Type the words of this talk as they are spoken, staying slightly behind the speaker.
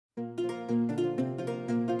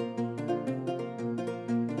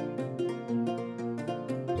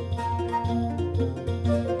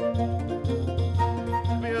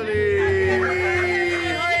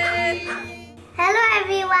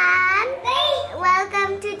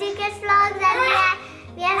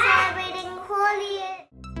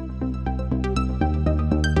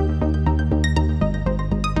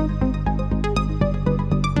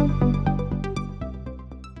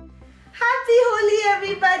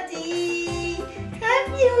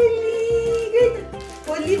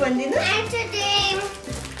Holi vandina. And today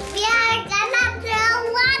we are gonna throw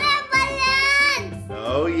water balloons.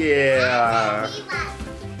 Oh yeah.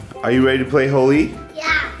 Are you ready to play Holi?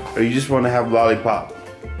 Yeah. Or you just want to have lollipop?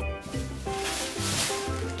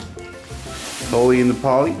 Holi and the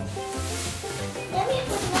Polly? Let me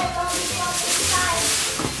put my lollipop inside.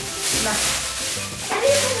 Let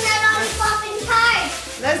me put my lollipop inside.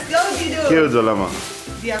 Let's go, Dido. Here, Zolama.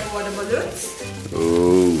 Do you have water balloons?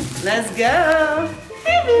 Oh. Let's go.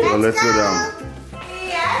 Well, let's go down.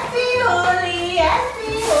 Happy Holi,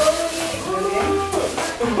 happy Holi.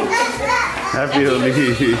 Happy Holi.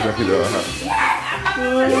 Happy Holi.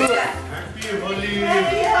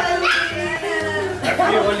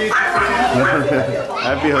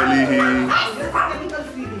 Happy Holi. Happy Holi.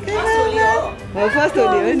 Oh, first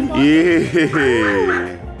Holi. Yeah.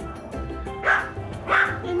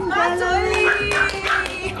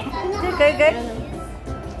 Good.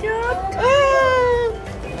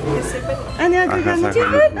 Ani aku kan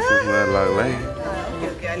cepat.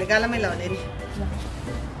 Okay, ali galamai laउने नि.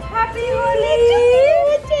 Happy Holi.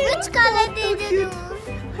 Which color did you do?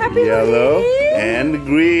 Happy Yellow and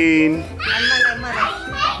green.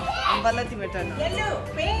 Ambala तिम्रो turn. Yellow,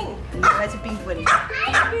 pink. मलाई चाहिँ pink पनि.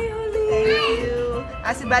 Happy Holi. Thank you.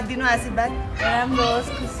 आशीर्वाद दिनु आशीर्वाद. राम्रो होस्,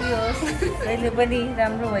 खुसी होस्. कहिले पनि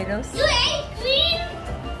राम्रो भइरहोस्. You ate green?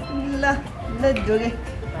 ल जोगे.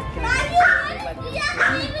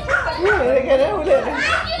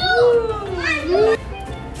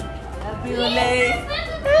 Happy Holi.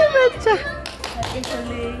 Hey बच्चा. Happy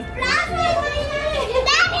Holi.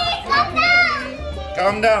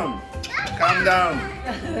 Calm down. Calm down.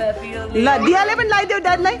 Happy Holi. ल दियाले पनि लगाइदेऊ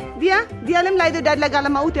ड्याडलाई. दियाले पनि लगाइदेऊ ड्याडलाई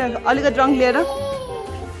गालामा उ त्यहाँ अलिकति रङ लिएर.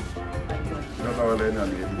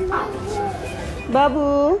 बाबु.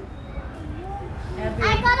 I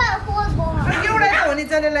got a whole ball. एउटै हुने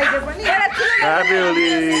चले लगाइदेऊ पनि. Happy Holi.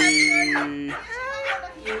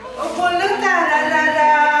 ओ बोल्नु त रा.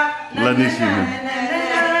 Lanishi.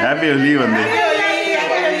 Happy Holi भन्दै.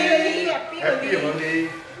 Happy Holi.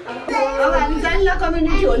 अब हामी जान्न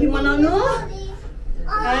कम्युनिटी होली मनाउनु.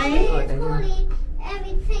 Holy.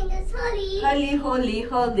 Everything is holy. Holi, Holi,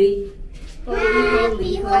 Holi.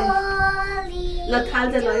 Happy holy. ल थाल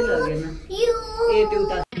चाहिँ लगिलगेन. You. ए त्यो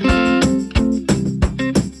त.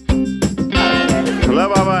 Hello,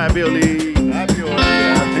 Baba. Happy Holi. Happy Holi.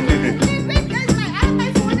 Wait guys, I have my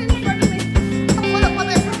phone in front of me.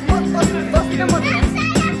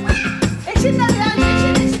 Action na yan,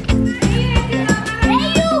 action. Hey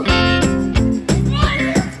you.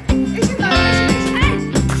 Action na, action.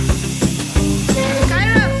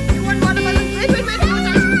 Kyra, you want water balloon? Wait.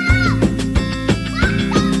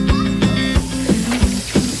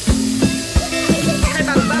 Hey,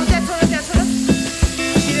 babu, त्यहाँ छोड.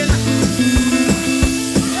 छिरेन.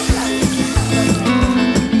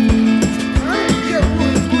 यो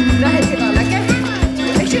फुल राखेको होला क्या?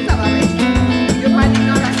 एकछिन त भयो. यो पानी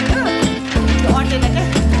नराखेर यो अटेन क्या?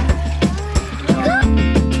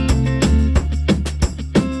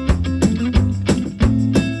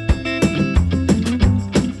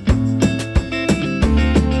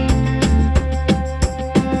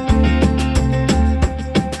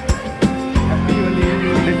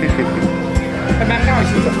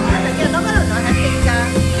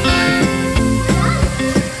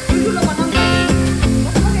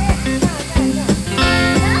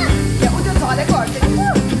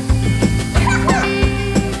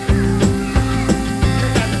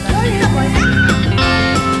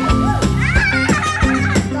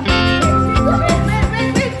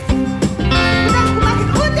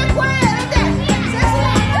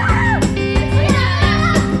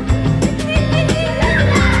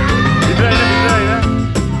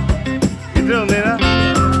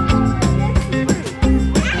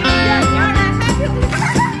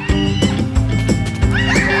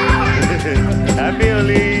 Happy Holi. Happy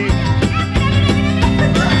Holi.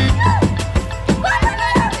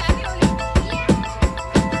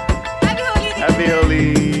 Happy Holi.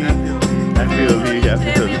 Happy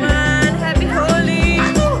Holi. Happy Holi.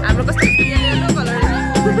 हाम्रो कस्तो yellow colour.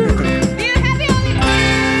 Happy holy.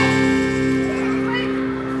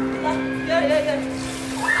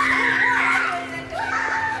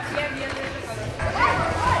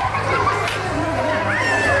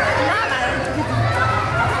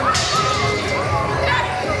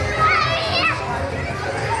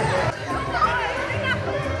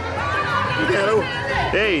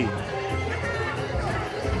 Hey.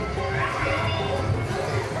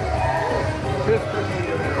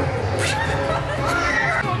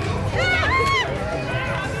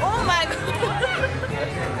 Oh my god.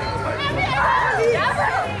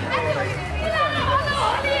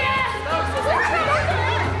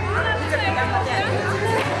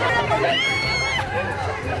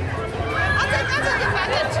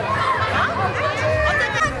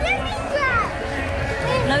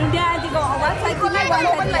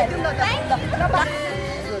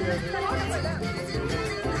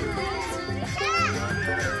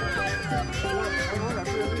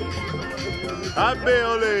 Happy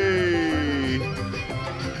Holi!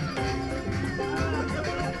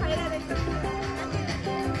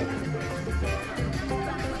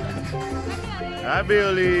 Happy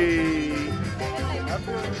Holi!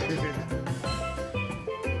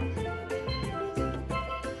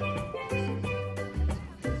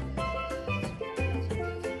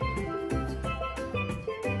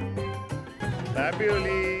 Happy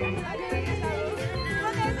Holi!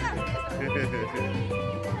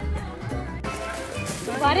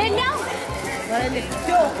 भरे ल्याऊ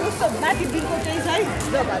त्यो उसको माथि बिलको चाहिँ छ है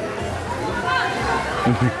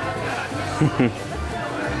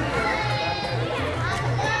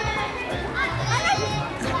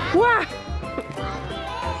वाह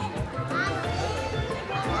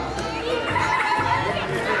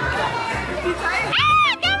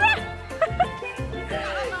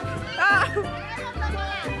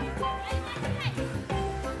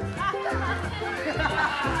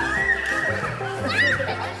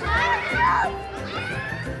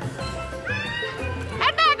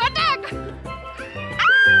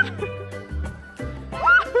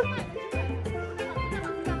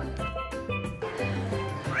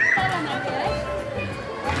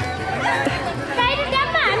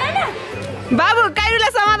बाबु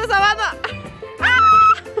काइरुलाई समातो समातो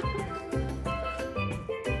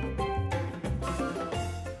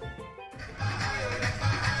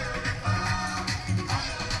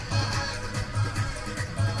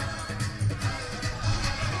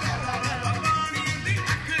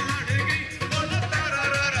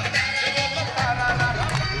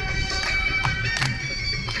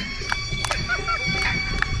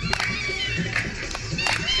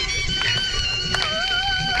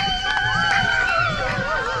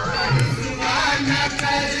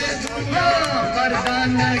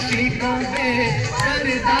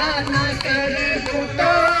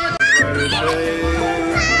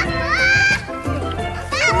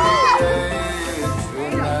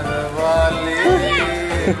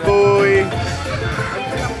Boy.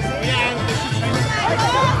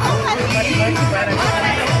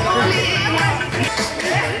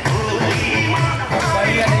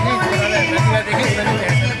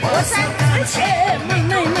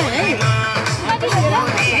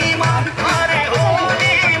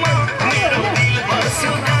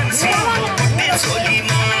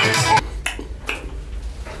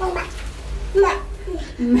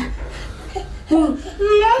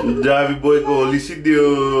 Dravya boy ko Holi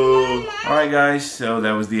sidyo. Alright guys, so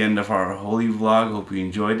that was the end of our Holi vlog. Hope you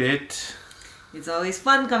enjoyed it. It's always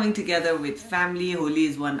fun coming together with family. Holi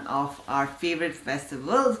is one of our favorite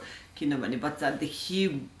festivals. किनभने बच्चादेखि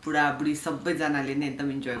बुढाबुढी सबैजनाले नै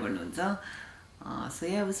एकदम enjoy गर्नुहुन्छ. So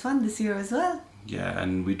yeah, it was fun this year as well. Yeah,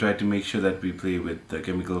 and we tried to make sure that we play with the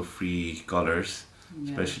chemical-free colors.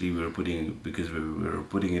 Yeah. Especially because we were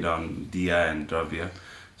putting it on Dia and Dravya,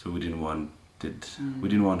 so we didn't want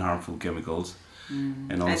harmful chemicals.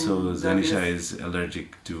 And also Zanisha is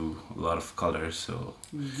allergic to a lot of colors, so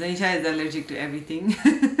Zanisha is allergic to everything.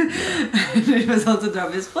 It was also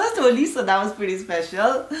Dravya's first Holi, so that was pretty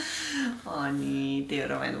special. They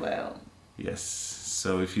went well. Yes,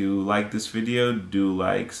 so if you like this video, do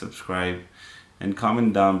like, subscribe, and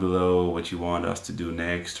comment down below what you want us to do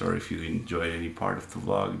next, or if you enjoyed any part of the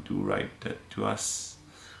vlog, do write that to us.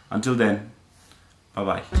 Until then, bye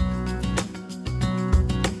bye.